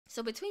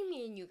So between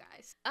me and you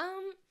guys,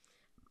 honestly,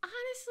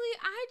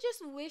 I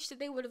just wish that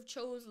they would have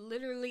chose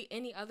literally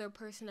any other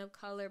person of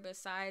color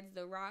besides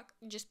The Rock,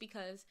 just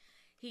because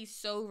he's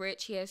so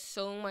rich, he has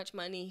so much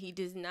money, he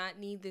does not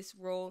need this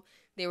role.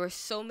 There were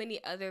so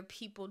many other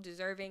people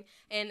deserving,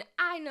 and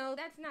I know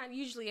that's not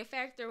usually a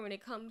factor when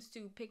it comes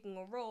to picking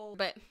a role,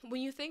 but when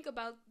you think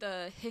about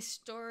the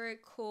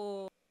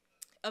historical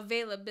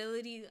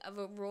availability of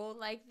a role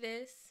like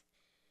this,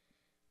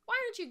 why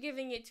aren't you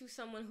giving it to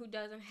someone who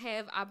doesn't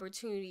have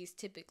opportunities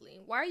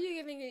typically? Why are you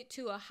giving it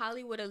to a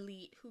Hollywood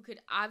elite who could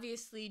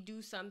obviously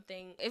do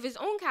something of his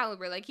own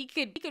caliber? Like he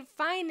could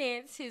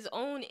finance his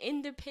own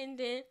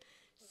independent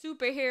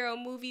superhero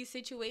movie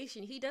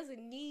situation. He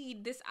doesn't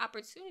need this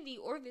opportunity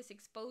or this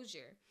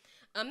exposure.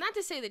 Not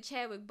to say that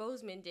Chadwick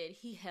Boseman did.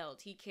 He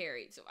held, he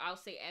carried. So I'll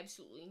say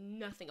absolutely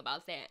nothing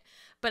about that.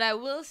 But I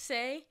will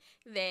say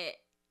that,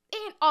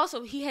 and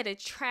also, he had a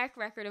track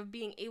record of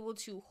being able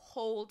to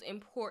hold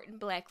important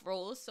black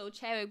roles. So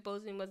Chadwick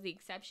Boseman was the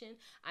exception.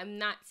 I'm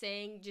not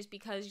saying just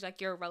because like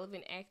you're a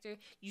relevant actor,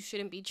 you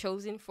shouldn't be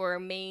chosen for a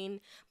main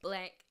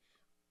black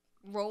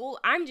role.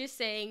 I'm just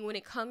saying when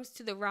it comes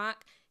to The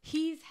Rock,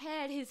 he's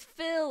had his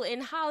fill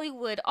in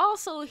Hollywood.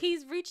 Also,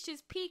 he's reached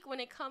his peak when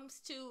it comes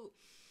to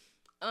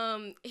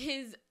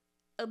his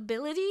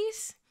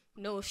abilities.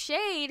 No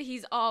shade,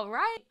 he's all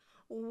right.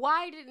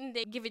 Why didn't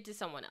they give it to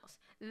someone else?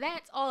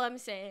 That's all I'm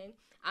saying.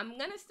 I'm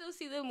gonna still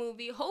see the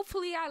movie.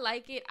 Hopefully I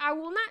like it. I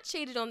will not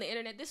shade it on the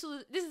internet. This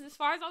is as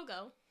far as I'll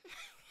go.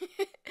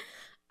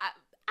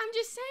 I'm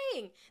just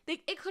saying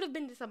it could have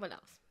been to someone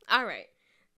else. All right.